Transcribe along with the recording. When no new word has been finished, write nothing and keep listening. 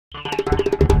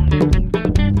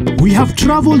We have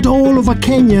traveled all over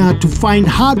Kenya to find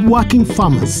hard-working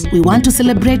farmers. We want to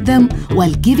celebrate them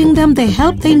while giving them the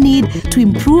help they need to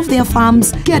improve their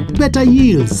farms, Get better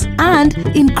yields. and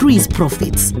increase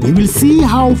profits. We will see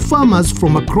how farmers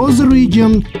from across the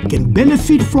region can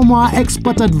benefit from our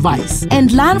expert advice.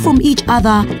 And learn from each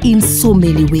other in so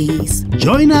many ways.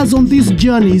 Join us on these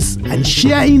journeys and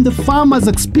share in the farmers'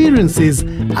 experiences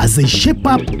as they shape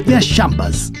up their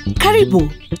shambas.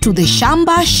 Karibu to the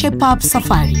Shamba Shape Up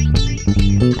Safari.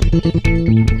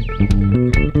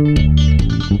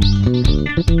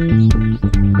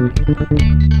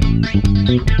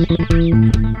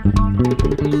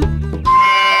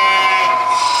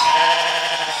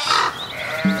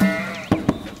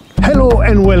 Hello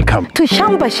and welcome. To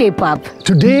Shamba Shape Up,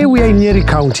 Today we are in Nyeri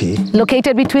County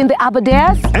located between the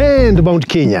Cabbages, and Mount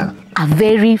Kenya. a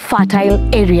very fertile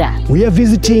area. We are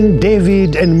visiting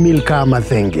David and Milka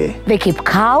Mathenge They keep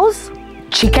cows,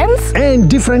 chickens, and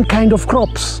different kind of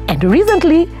crops. and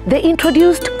recently they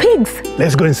introduced pigs,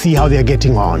 Let's go and see how they are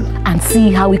getting on. and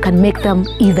see how we can make them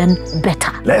even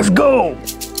better. Let's go.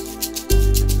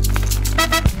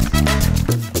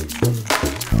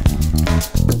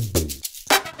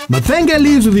 Mathenge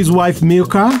lives with his wife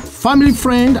Milka, family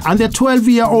friend, and their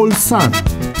 12-year-old son.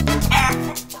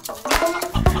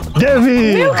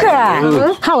 David!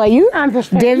 Milka, how are you?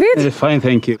 David? Fine,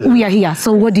 thank you. We are here,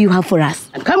 so what do you have for us?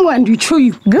 Come on, we show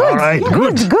you. Good, All right,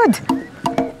 good.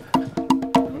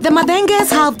 The Mathenges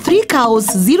have 3 cows,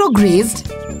 0 grazed,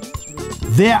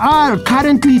 There are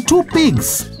currently 2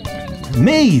 pigs,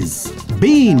 maize,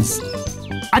 beans,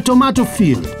 a tomato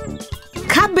field.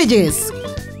 cabbages,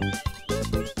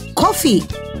 coffee,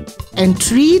 and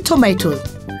 3 tomatoes.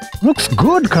 Looks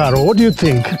good, Caro. What do you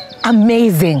think?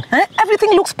 Amazing. Huh?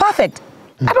 Everything looks perfect.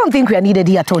 I don't think we are needed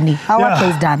here, Tony. Our work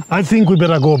is done. I think we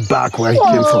better go back where it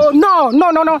came Oh, from.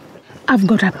 no. I've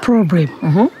got a problem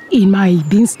in my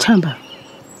beans chamber.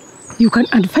 You can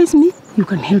advise me, you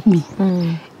can help me.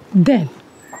 Then,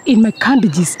 in my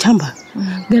cabbages chamber,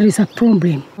 there is a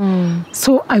problem.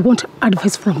 So I want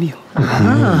advice from you.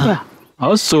 Yeah.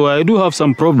 Also, I do have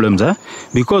some problems,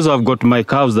 because I've got my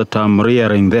cows that I'm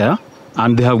rearing there,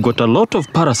 and they have got a lot of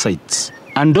parasites.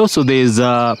 And also, there is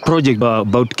a project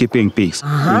about keeping pigs. In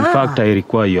fact, I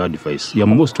require your advice. You're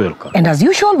most welcome. And as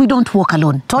usual, we don't walk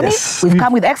alone. Tony, Yes, we've we-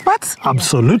 come with experts.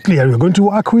 Absolutely. And we're going to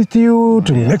work with you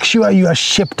to make sure you are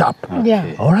shaped up.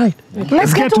 Yeah. All right.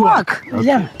 Let's get to work.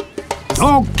 Yeah.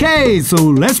 Okay, so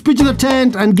let's pitch the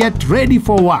tent and get ready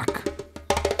for work.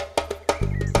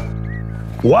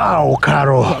 Wow,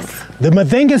 Caro. The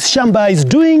Mathenge's Shamba is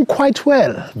doing quite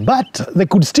well, but they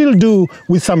could still do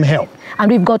with some help. And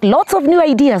we've got lots of new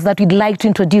ideas that we'd like to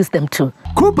introduce them to.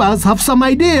 Coopers have some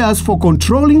ideas for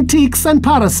controlling ticks and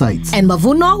parasites. And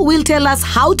Mavuno will tell us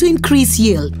how to increase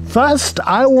yield. First,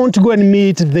 I want to go and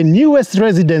meet the newest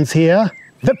residents here,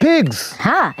 the pigs.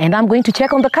 And I'm going to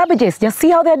check on the cabbages, just see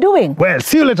how they're doing. Well,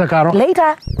 see you later, Caro.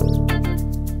 Later.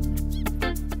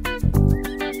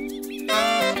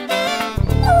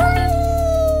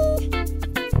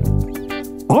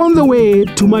 On the way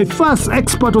to my first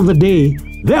expert of the day,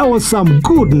 there was some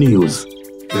good news.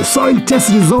 The soil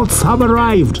test results have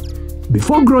arrived.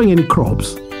 Before growing any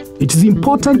crops, it is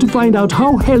important to find out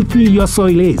how healthy your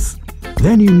soil is.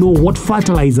 Then you know what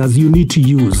fertilizers you need to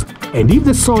use and if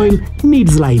the soil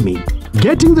needs liming.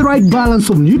 Getting the right balance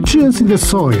of nutrients in the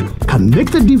soil can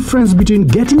make the difference between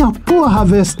getting a poor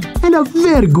harvest and a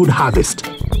very good harvest.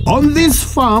 On this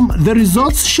farm, the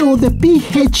results show the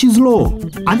pH is low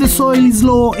and the soil is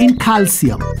low in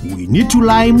calcium. We need to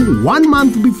lime 1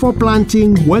 month before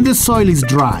planting when the soil is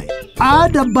dry.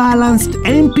 Add a balanced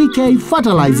NPK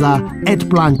fertilizer at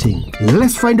planting.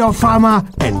 Let's find our farmer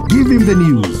and give him the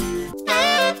news.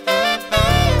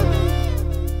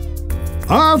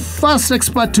 Our first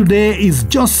expert today is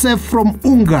Joseph from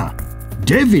Unga.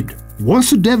 David wants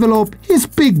to develop his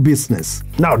pig business.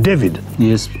 Now, David,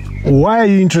 Yes, why are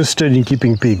you interested in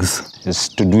keeping pigs? it's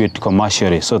to do it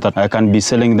commercially so that I can be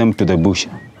selling them to the bush.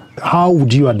 How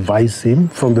would you advise him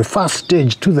from the first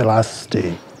stage to the last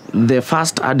stage? The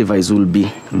first advice will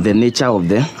be the nature of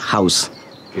the house.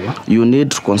 Okay. You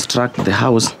need to construct the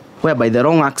house whereby the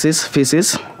wrong axis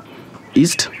faces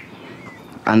east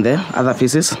and the other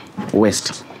faces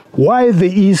west. Why the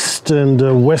east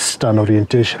and western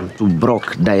orientation? To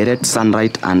block direct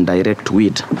sunlight and direct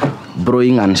wind,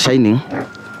 blowing and shining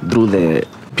through the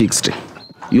pigsty.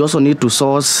 You also need to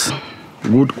source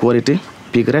good quality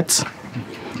piglets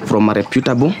from a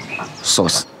reputable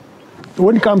source.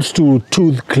 When it comes to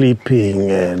tooth clipping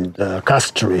and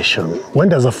castration, when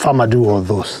does a farmer do all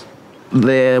those?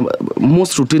 The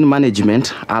most routine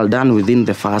management are done within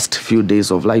the first few days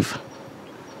of life.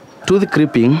 Tooth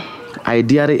creeping,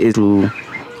 ideally, is to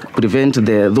prevent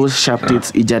those sharp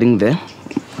teeth injuring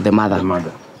the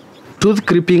mother. Tooth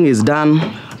creeping is done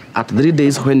at 3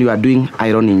 days when you are doing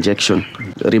iron injection.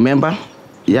 Remember,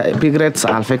 piglets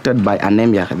are affected by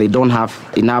anemia. They don't have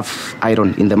enough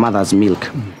iron in the mother's milk.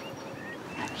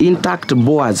 Intact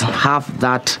boars have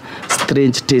that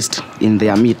strange taste in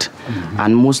their meat,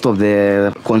 and most of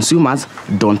the consumers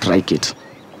don't like it.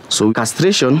 So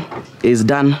castration is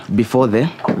done before the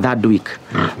 3rd week.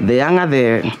 The younger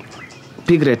the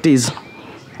piglet is,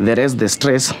 the less the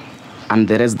stress and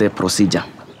the less the procedure.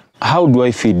 How do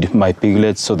I feed my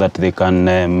piglets so that they can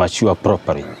mature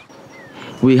properly?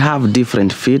 We have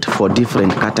different feed for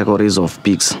different categories of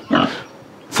pigs.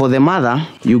 For the mother,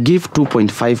 you give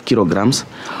 2.5 kilograms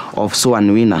of sow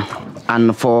and winner.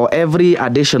 And for every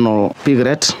additional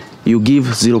piglet, you give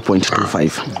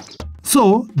 0.25.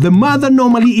 So, the mother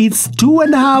normally eats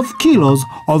 2.5 kilos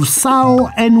of sow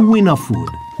and winner food.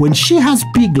 When she has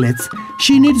piglets,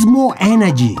 she needs more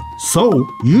energy. So,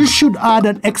 you should add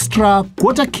an extra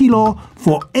 1/4 kilo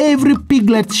for every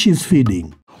piglet she's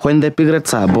feeding. When the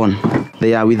piglets are born,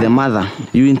 they are with the mother.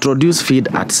 You introduce feed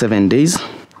at 7 days,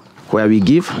 where we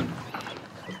give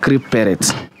creep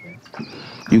pellets.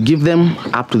 You give them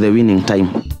up to the weaning time.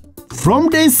 From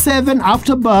day 7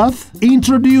 after birth,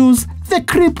 introduce the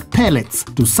creep pellets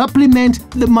to supplement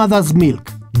the mother's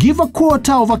milk. Give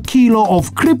 1/4 kilo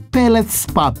of creep pellets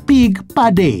per pig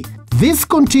per day. This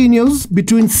continues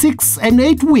between 6 and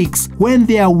 8 weeks when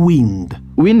they are weaned.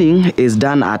 Weaning is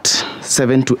done at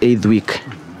 7 to 8 week,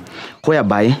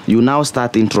 whereby you now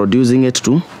start introducing it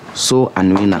to sow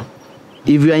and winner.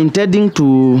 If you are intending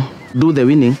to do the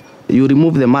weaning, you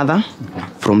remove the mother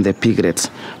from the piglets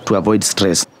to avoid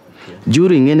stress.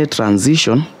 During any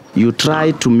transition, you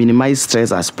try to minimize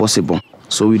stress as possible.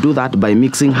 So we do that by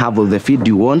mixing half of the feed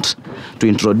you want to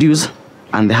introduce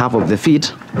and the half of the feed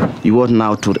you want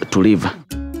now to leave.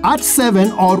 At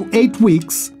 7 or 8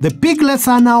 weeks, the piglets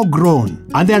are now grown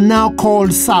and they are now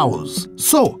called sows.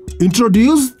 So,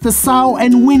 introduce the sow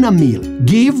and winner meal.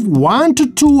 Give 1 to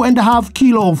 2.5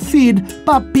 kilo of feed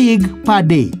per pig per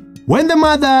day. When the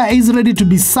mother is ready to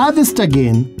be serviced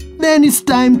again, then it's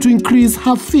time to increase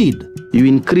her feed. You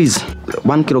increase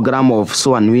 1 kilogram of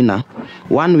sow and winner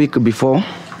 1 week before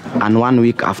and 1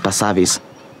 week after service.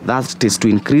 That is to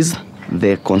increase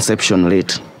the conception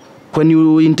rate. When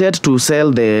you intend to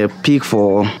sell the pig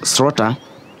for slaughter,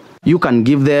 you can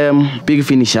give them pig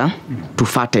finisher to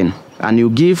fatten, and you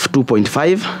give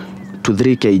 2.5 to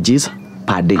 3 kgs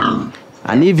per day.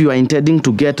 And if you are intending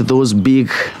to get those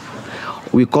big,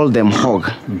 we call them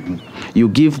hog, you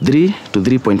give 3 to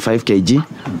 3.5 kg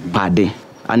per day.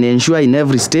 And ensure in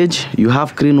every stage you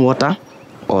have clean water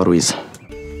always.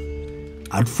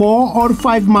 At 4 or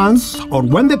 5 months, or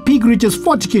when the pig reaches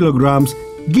 40 kilograms,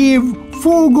 give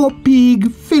Fugo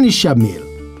Pig Finisher Meal.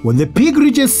 When the pig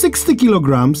reaches 60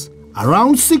 kilograms,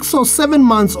 around 6 or 7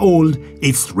 months old,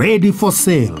 it's ready for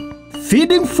sale.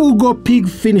 Feeding Fugo Pig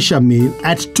Finisher Meal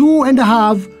at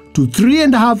 2.5 to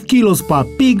 3.5 kilos per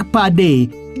pig per day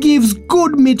gives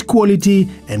good meat quality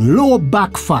and low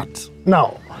back fat.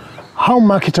 Now, how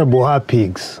marketable are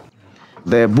pigs?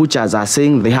 The butchers are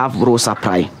saying they have raw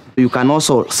supply. You can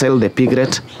also sell the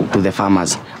piglet to the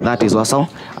farmers. That is also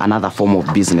another form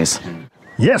of business.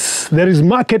 Yes, there is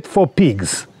market for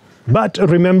pigs. But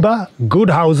remember,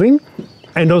 good housing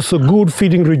and also good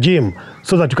feeding regime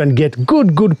so that you can get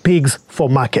good pigs for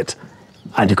market.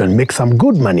 And you can make some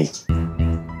good money.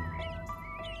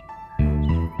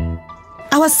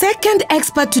 Our second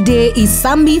expert today is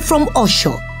Sambi from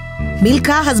Osho.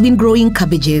 Milka has been growing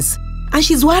cabbages, and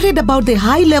she's worried about the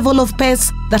high level of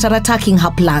pests that are attacking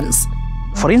her plants.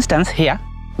 For instance, here,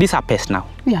 these are pests now.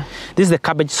 Yeah. This is the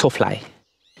cabbage sawfly.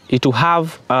 It will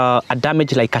have a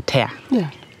damage like a tear. Yeah.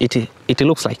 It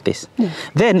looks like this. Yeah.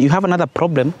 Then you have another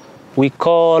problem we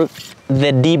call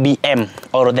the DBM,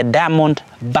 or the diamond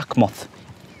back moth.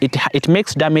 It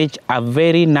makes damage a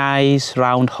very nice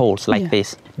round holes like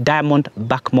this. Diamond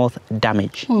back moth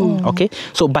damage. Okay?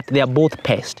 So, but they are both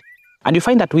pests. And you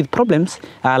find that with problems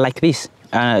like this,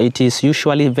 it is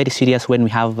usually very serious when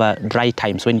we have dry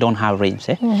times, when we don't have rains.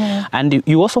 And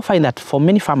you also find that for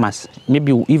many farmers,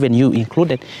 maybe even you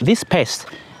included, these pests,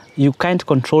 you can't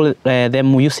control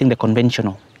them using the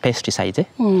conventional pesticides.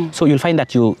 So you'll find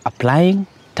that you're applying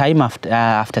time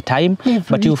after time,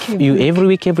 every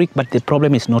week, but the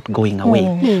problem is not going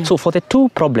away. So for the two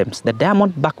problems, the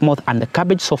diamond back moth and the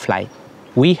cabbage sawfly,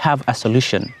 we have a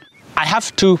solution. I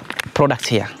have two products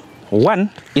here. One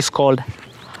is called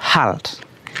HALT.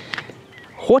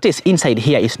 What is inside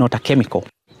here is not a chemical.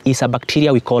 It's a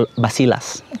bacteria we call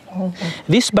bacillus.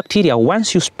 This bacteria,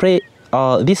 once you spray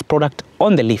this product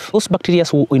on the leaf, those bacteria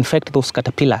will infect those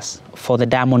caterpillars for the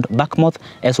diamond back moth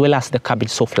as well as the cabbage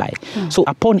sawfly. So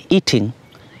upon eating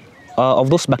of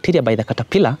those bacteria by the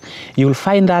caterpillar, you will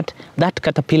find that that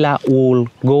caterpillar will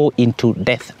go into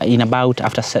death in about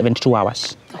after 72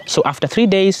 hours. So after 3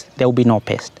 days, there will be no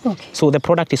pest. So the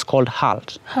product is called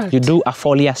HALT. You do a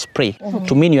foliar spray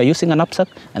to mean you are using a knapsack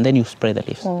and then you spray the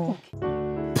leaves.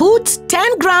 Put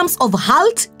 10 grams of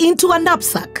HALT into a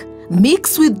knapsack.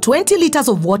 Mix with 20 liters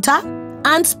of water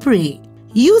and spray.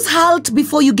 Use HALT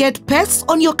before you get pests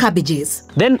on your cabbages.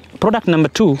 Then product number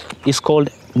 2 is called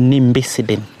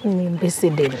Nimbecidine.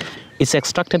 Nimbecidine. It's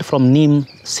extracted from neem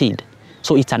seed.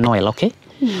 So it's an oil, okay?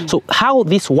 So how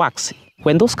this works,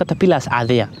 when those caterpillars are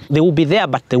there, they will be there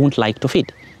but they won't like to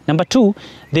feed. Number 2,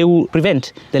 they will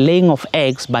prevent the laying of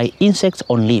eggs by insects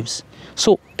on leaves.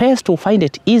 So pests will find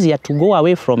it easier to go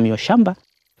away from your shamba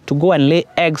to go and lay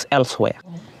eggs elsewhere.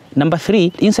 Number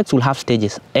 3, insects will have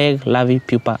stages, egg, larvae,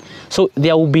 pupa. So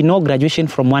there will be no graduation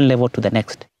from one level to the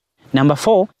next. Number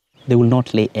 4, they will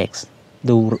not lay eggs.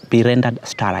 They will be rendered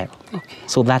sterile.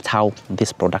 So that's how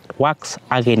this product works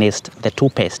against the 2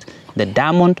 pests, the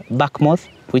diamond back moth,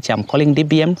 which I'm calling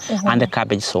DBM, and the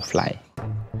cabbage sawfly.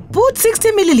 Put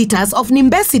 60 milliliters of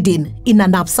Nimbecidine in a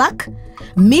knapsack,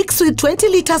 mix with 20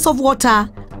 liters of water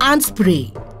and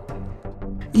spray.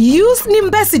 Use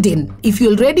Nimbecidine if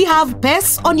you already have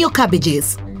pests on your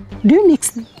cabbages. Do you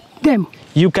mix them?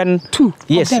 You can, Two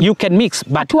yes, of them. you can mix,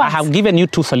 but I have given you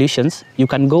 2 solutions. You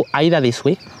can go either this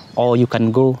way or you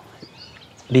can go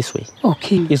this way.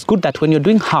 Okay. It's good that when you're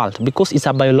doing HALT, because it's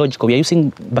a biological, we are using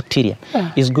bacteria,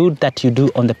 it's good that you do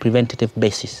on the preventative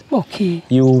basis. Okay.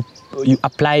 You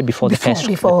apply before the pest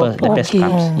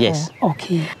comes. Yes.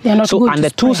 Okay. They are not So, good and to the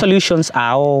 2 spray. solutions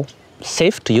are all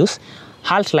safe to use.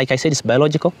 HALT, like I said, is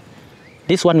biological.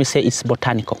 This one we say is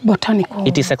botanical. Botanical.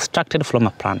 It is extracted from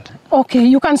a plant. Okay,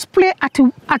 you can spray at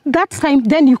that time,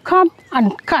 then you come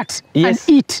and cut and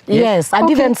eat. Yes, and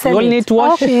even sell You only it. need to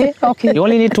wash. Okay. You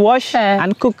only need to wash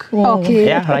and cook. Okay.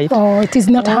 Yeah, right. Oh, it is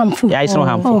not harmful. Yeah, it's not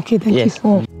harmful. Okay, thank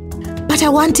you. But I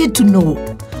wanted to know,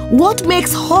 what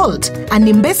makes HALT and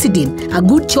Nimbecidine a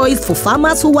good choice for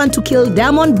farmers who want to kill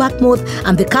diamond back moth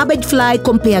and the cabbage fly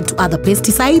compared to other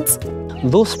pesticides?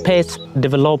 Those pests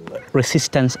develop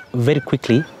resistance very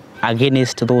quickly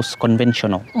against those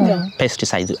conventional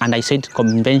pesticides. And I said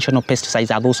conventional pesticides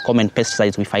are those common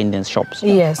pesticides we find in shops.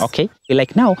 Yes. Okay?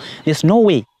 Like now, there's no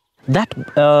way that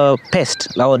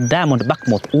pest, or diamond back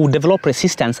moth, will develop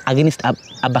resistance against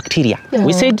a bacteria.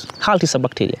 We said HALT is a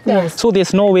bacteria. Yes. So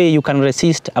there's no way you can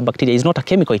resist a bacteria. It's not a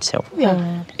chemical itself.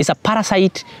 It's a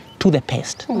parasite to the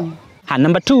pest. And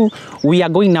number 2, we are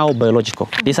going now biological.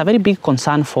 There's a very big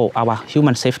concern for our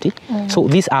human safety. So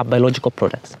these are biological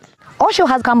products. Osho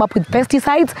has come up with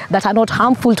pesticides that are not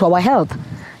harmful to our health.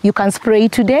 You can spray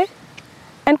it today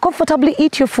and comfortably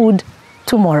eat your food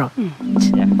tomorrow.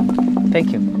 Yeah.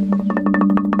 Thank you.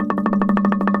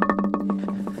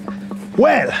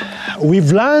 Well,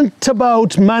 we've learned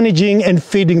about managing and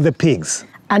feeding the pigs.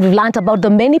 And we've learned about the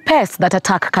many pests that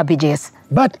attack cabbages.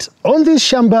 But on this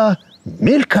Shamba,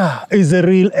 Milka is a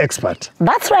real expert.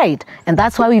 That's right. And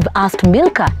that's why we've asked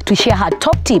Milka to share her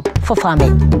top tip for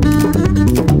farming.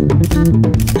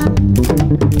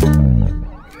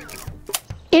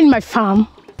 In my farm,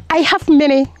 I have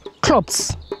many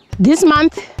crops. This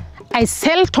month, I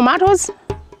sell tomatoes.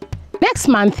 Next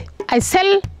month, I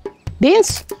sell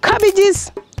beans,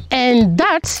 cabbages, and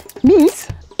that means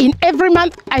in every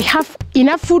month I have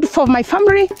enough food for my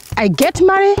family. I get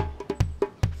money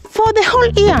for the whole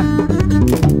year.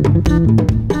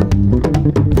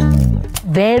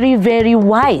 Very, very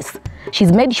wise.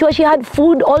 She's made sure she had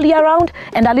food all year round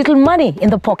and a little money in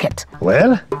the pocket.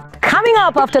 Well, Coming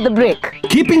up after the break.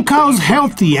 Keeping cows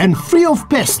healthy and free of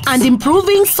pests. And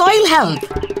improving soil health.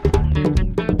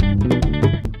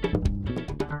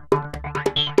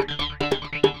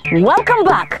 Welcome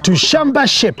back to Shamba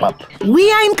Shape Up. We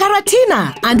are in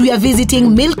Karatina and we are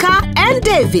visiting Milka and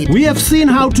David. We have seen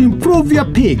how to improve your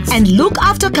pigs and look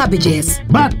after cabbages.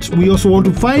 But we also want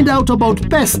to find out about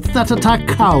pests that attack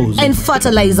cows. And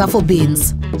fertilizer for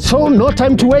beans. So no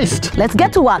time to waste. Let's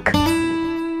get to work.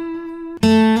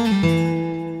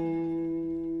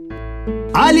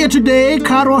 Earlier today,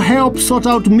 Caro helped sort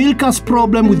out Milka's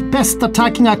problem with pests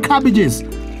attacking her cabbages.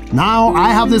 Now I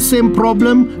have the same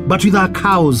problem, but with our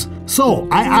cows. So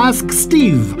I asked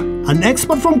Steve, an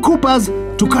expert from Coopers,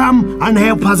 to come and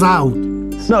help us out.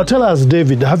 Now tell us,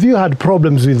 David, have you had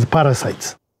problems with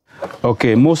parasites?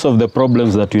 Okay, most of the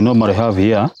problems that we normally have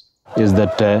here is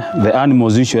that the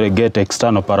animals usually get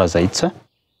external parasites.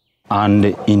 and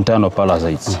internal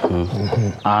parasites.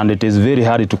 And it is very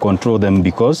hard to control them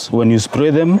because when you spray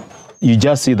them, you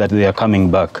just see that they are coming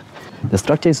back. The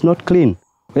structure is not clean,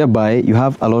 whereby you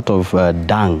have a lot of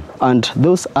dung. And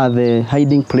those are the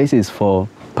hiding places for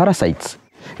parasites.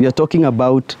 We are talking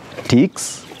about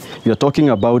ticks, we are talking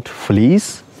about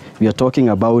fleas, we are talking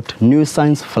about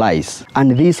nuisance flies.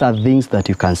 And these are things that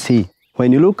you can see.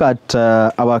 When you look at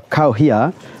our cow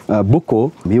here,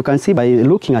 Buko, you can see by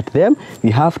looking at them,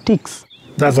 we have ticks.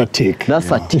 That's a tick.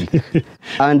 That's a tick.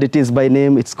 And it is by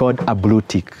name, it's called a blue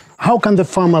tick. How can the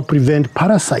farmer prevent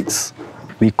parasites?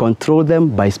 We control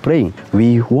them by spraying.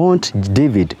 We want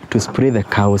David to spray the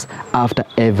cows after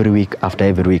every week.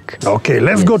 Okay,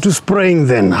 let's go to spraying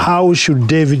then. How should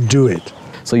David do it?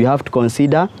 So you have to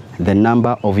consider the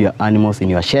number of your animals in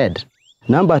your shed.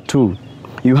 Number 2,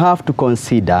 you have to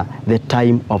consider the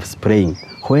time of spraying.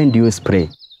 When do you spray?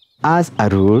 As a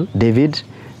rule, David,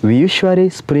 we usually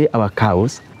spray our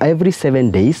cows every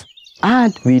 7 days,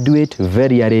 and we do it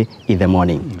very early in the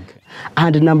morning. Okay.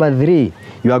 And number 3,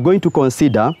 you are going to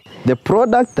consider the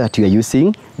product that you are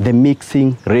using, the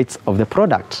mixing rates of the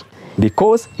product.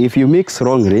 Because if you mix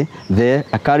wrongly, the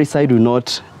acaricide will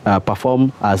not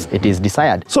perform as it is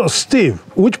desired. So Steve,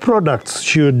 which products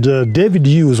should David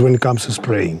use when it comes to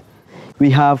spraying?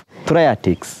 We have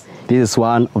Triatix. This is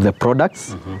one of the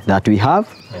products that we have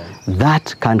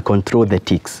that can control the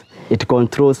ticks. It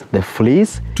controls the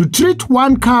fleas. To treat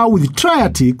one cow with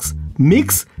Triatix,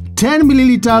 mix 10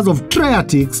 milliliters of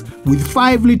Triatix with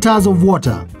 5 liters of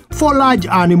water. For large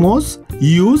animals,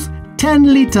 use 10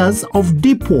 liters of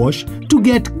deep wash to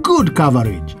get good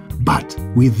coverage. But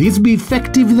will this be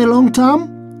effective in the long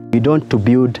term? We don't to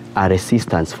build a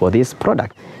resistance for this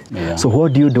product. So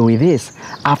what do you do with this?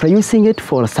 After using it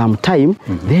for some time,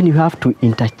 then you have to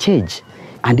interchange.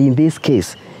 And in this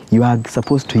case, you are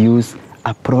supposed to use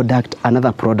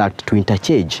another product to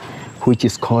interchange, which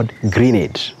is called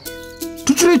Grenade.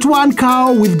 To treat one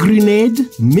cow with Grenade,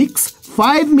 mix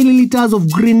 5 milliliters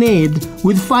of Grenade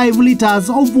with 5 liters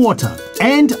of water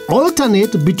and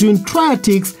alternate between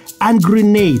Triatix and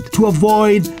Grenade to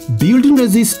avoid building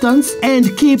resistance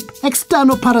and keep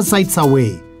external parasites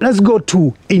away. Let's go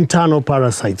to internal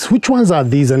parasites. Which ones are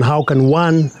these and how can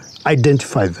one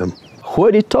identify them?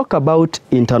 When we talk about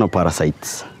internal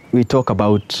parasites, we talk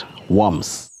about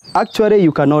worms. Actually,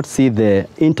 you cannot see the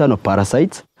internal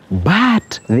parasites,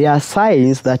 but there are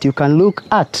signs that you can look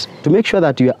at to make sure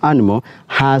that your animal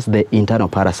has the internal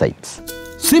parasites.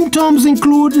 Symptoms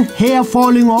include hair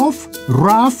falling off,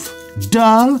 rough,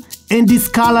 dull, and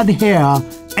discolored hair,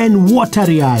 and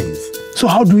watery eyes. So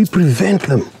how do we prevent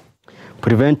them?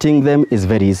 Preventing them is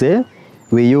very easy.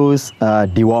 We use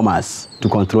dewormers to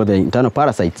control the internal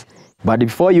parasites. But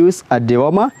before you use a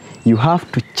dewormer, you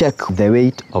have to check the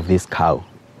weight of this cow.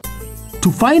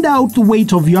 To find out the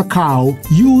weight of your cow,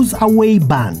 use a weigh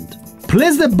band.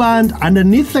 Place the band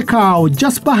underneath the cow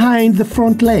just behind the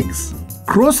front legs.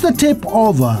 Cross the tape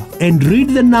over and read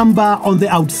the number on the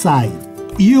outside.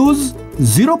 Use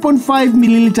 0.5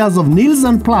 milliliters of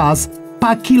Nielsen Plus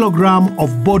per kilogram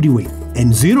of body weight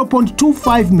and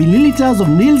 0.25 milliliters of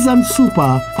Nielsen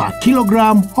Super per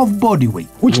kilogram of body weight.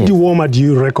 Which dewormer do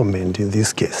you recommend in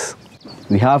this case?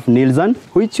 We have Nielsen,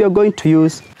 which you are going to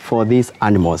use for these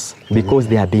animals because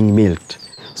they are being milked.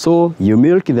 So you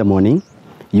milk in the morning,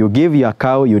 you give your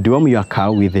cow, you deworm your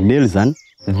cow with the Nielsen,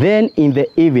 then in the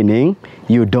evening,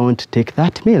 you don't take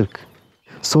that milk.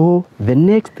 So the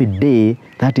next day,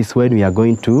 that is when we are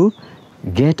going to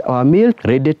get our milk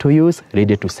ready to use,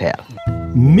 ready to sell.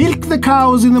 Milk the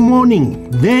cows in the morning,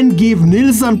 then give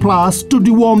Nielsen Plus to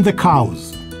deworm the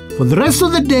cows. For the rest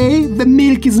of the day, the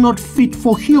milk is not fit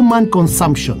for human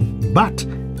consumption. But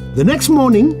the next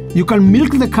morning, you can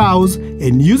milk the cows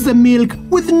and use the milk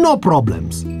with no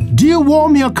problems.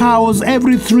 Deworm your cows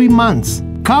every 3 months.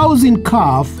 Cows in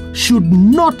calf should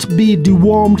not be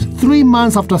dewormed 3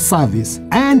 months after service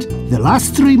and the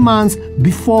last 3 months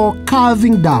before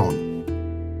calving down.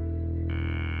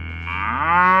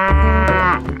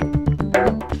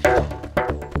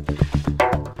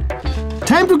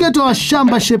 Time to get our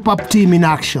Shamba Shape Up team in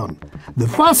action. The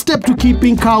first step to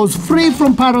keeping cows free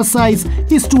from parasites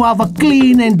is to have a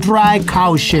clean and dry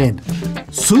cow shed.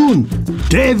 Soon,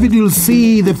 David will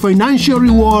see the financial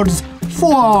rewards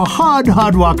for our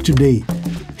hard work today.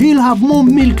 He'll have more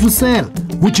milk to sell,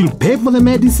 which will pay for the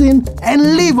medicine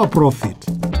and leave a profit.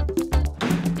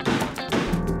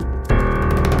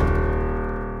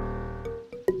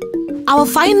 Our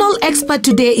final expert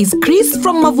today is Chris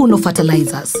from Mavuno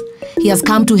Fertilizers. He has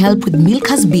come to help with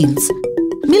Milka's beans.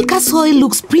 Milka's soil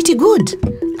looks pretty good.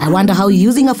 I wonder how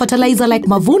using a fertilizer like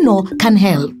Mavuno can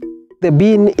help. The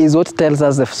bean is what tells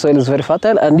us the soil is very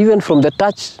fertile, and even from the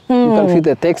touch, you can feel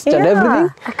the texture and everything.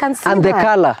 I can see and that. The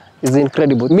color is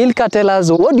incredible. Milka, tell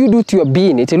us, what do you do to your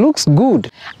bean? It looks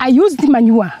good. I use the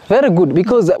manure. Very good,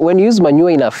 because when you use manure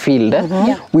in a field,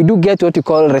 we do get what you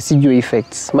call residual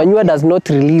effects. Manure does not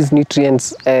release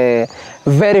nutrients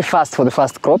very fast for the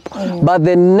first crop, but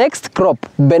the next crop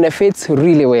benefits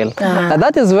really well. And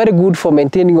that is very good for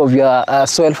maintaining of your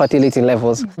soil fertility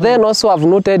levels. Then also I've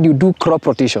noted you do crop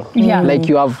rotation. Like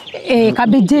you have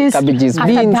cabbages, beans,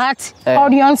 that,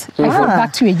 onions. I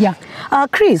forgot to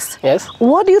Chris, yes?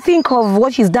 What do you think of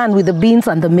what she's done with the beans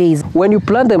and the maize? When you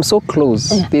plant them so close,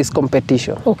 there's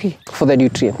competition for the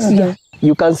nutrients.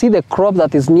 You can see the crop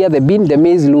that is near the bean, the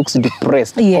maize looks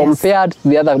depressed compared to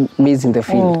the other maize in the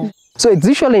field. So it's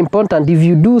usually important if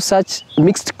you do such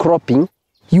mixed cropping,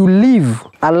 you leave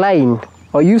a line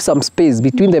or use some space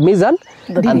between the maize and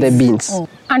the beans.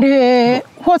 And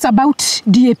what about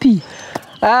DAP?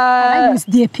 I use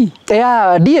DAP.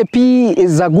 Yeah, DAP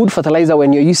is a good fertilizer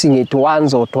when you're using it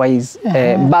once or twice,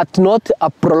 but not a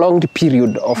prolonged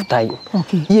period of time.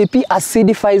 DAP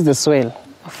acidifies the soil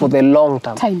for the long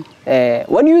term.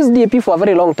 When you use DAP for a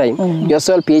very long time, your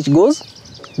soil pH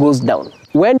goes down.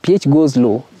 When pH goes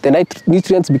low, the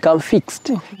nutrients become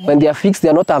fixed. When they are fixed, they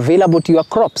are not available to your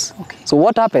crops. So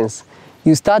what happens?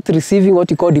 You start receiving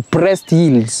what you call depressed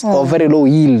yields or very low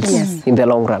yields in the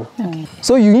long run.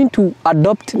 So you need to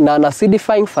adopt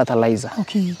non-acidifying fertilizer,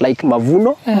 like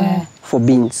Mavuno for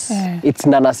beans. It's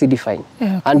non-acidifying.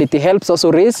 And it helps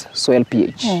also raise soil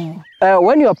pH.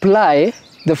 When you apply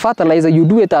the fertilizer, you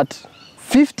do it at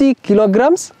 50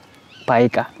 kilograms per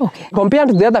acre. Compared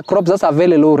to the other crops, that's a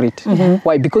very low rate.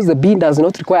 Why? Because the bean does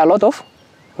not require a lot of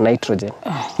nitrogen.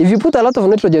 If you put a lot of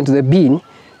nitrogen to the bean,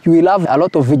 you will have a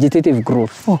lot of vegetative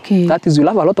growth. That is, you'll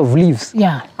have a lot of leaves.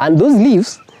 And those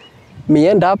leaves may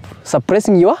end up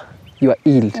suppressing your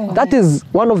yield. That is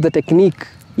one of the techniques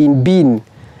in bean,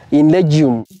 in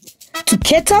legume. To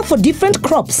cater for different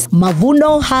crops,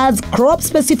 Mavuno has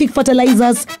crop-specific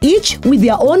fertilizers, each with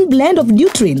their own blend of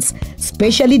nutrients,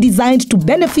 specially designed to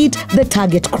benefit the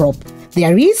target crop.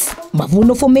 There is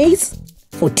Mavuno for maize,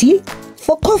 for tea,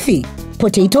 for coffee,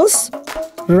 potatoes,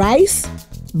 rice,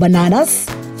 bananas,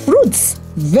 fruits,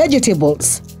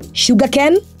 vegetables,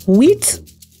 sugarcane, wheat,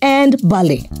 and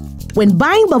barley. When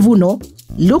buying Mavuno,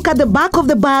 look at the back of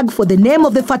the bag for the name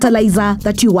of the fertilizer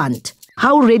that you want.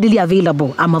 How readily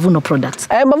available are Mavuno products?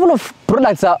 Mavuno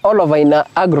products are all over in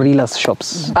agro-dealers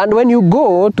shops. And when you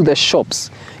go to the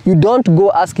shops, you don't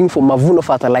go asking for Mavuno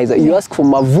fertilizer. You ask for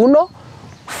Mavuno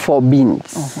for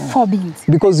beans. For beans.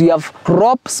 Because you have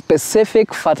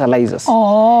crop-specific fertilizers.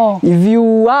 If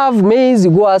you have maize,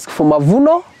 you go ask for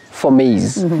Mavuno for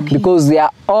maize. Because they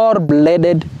are all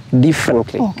blended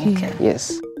differently.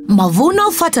 Yes.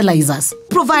 Mavuno fertilizers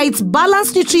provides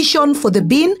balanced nutrition for the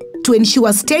bean to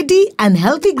ensure steady and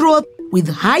healthy growth with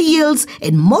high yields,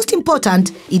 and most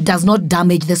important, it does not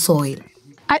damage the soil.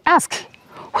 I ask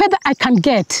whether I can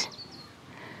get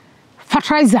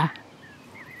fertilizer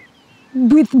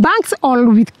with bags or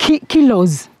with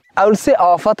kilos. I would say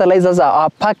our fertilizers are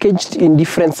packaged in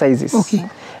different sizes.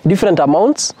 Different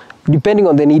amounts, depending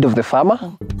on the need of the farmer.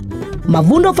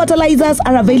 Mavuno fertilizers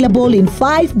are available in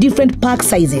 5 different pack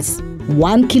sizes: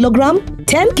 1 kilogram,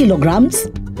 10 kilograms,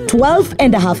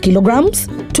 12.5 kilograms,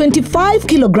 25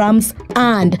 kilograms,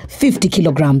 and 50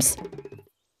 kilograms.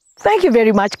 Thank you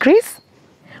very much, Chris.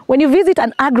 When you visit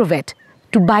an agrovet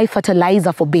to buy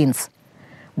fertilizer for beans,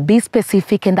 be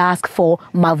specific and ask for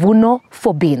Mavuno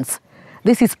for beans.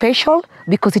 This is special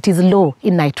because it is low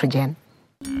in nitrogen.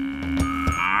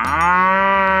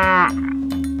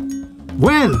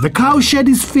 Well, the cow shed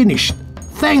is finished,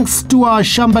 thanks to our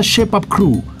Shamba shape-up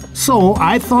crew. So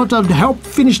I thought I'd help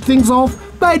finish things off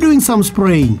by doing some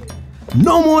spraying.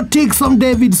 No more ticks on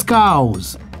David's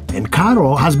cows. And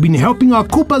Carol has been helping our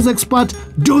Cooper's expert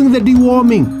doing the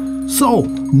deworming. So,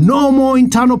 no more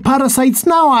internal parasites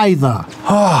now either.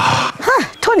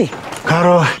 Tony.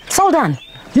 Carol. It's all done.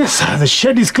 Yes, the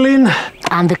shed is clean.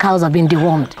 And the cows have been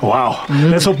dewormed. Wow.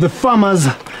 Let's hope the farmers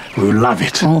will love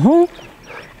it.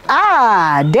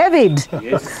 Ah, David.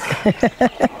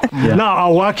 Now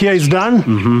our work here is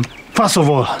done. First of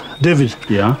all, David.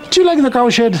 Yeah. Do you like the cow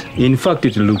shed? In fact,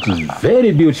 it looks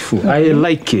very beautiful. I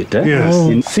like it. Yes.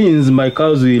 And since my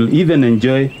cows will even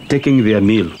enjoy taking their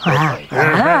meal.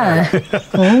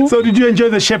 So did you enjoy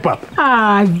the shape-up?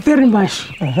 Very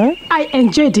much. I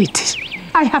enjoyed it.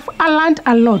 I have learned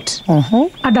a lot.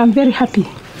 And I'm very happy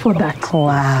for that.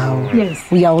 Wow. Yes.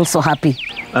 We are also happy.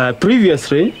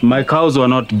 Previously, my cows were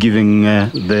not giving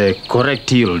the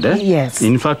correct yield. Yes.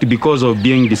 In fact, because of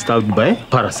being disturbed by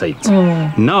parasites.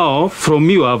 Now, from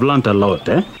you, I've learned a lot.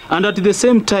 And at the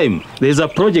same time, there's a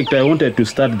project I wanted to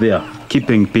start there,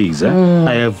 keeping pigs.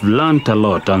 I have learned a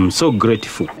lot. I'm so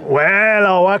grateful. Well,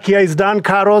 our work here is done,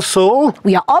 Carol, so...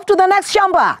 We are off to the next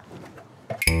Shamba.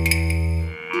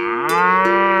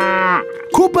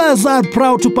 Coopers are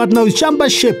proud to partner with Shamba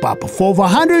Shape-Up. For over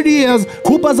 100 years,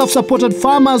 Coopers have supported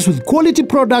farmers with quality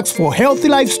products for healthy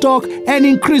livestock and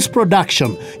increased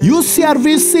production. Use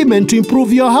CRV semen to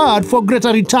improve your herd for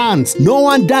greater returns. No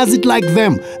one does it like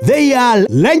them. They are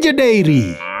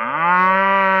legendary.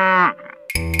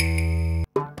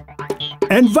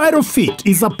 EnviroFit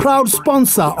is a proud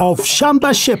sponsor of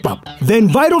Shamba Shape-Up. The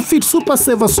EnviroFit Super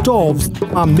Saver stoves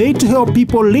are made to help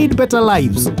people lead better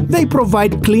lives. They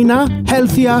provide cleaner,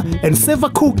 healthier, and safer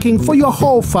cooking for your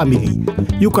whole family.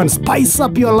 You can spice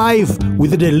up your life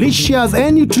with the delicious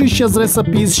and nutritious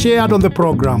recipes shared on the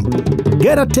program.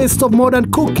 Get a taste of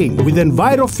modern cooking with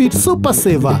EnviroFit Super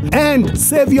Saver and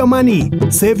save your money,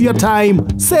 save your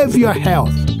time, save your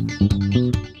health.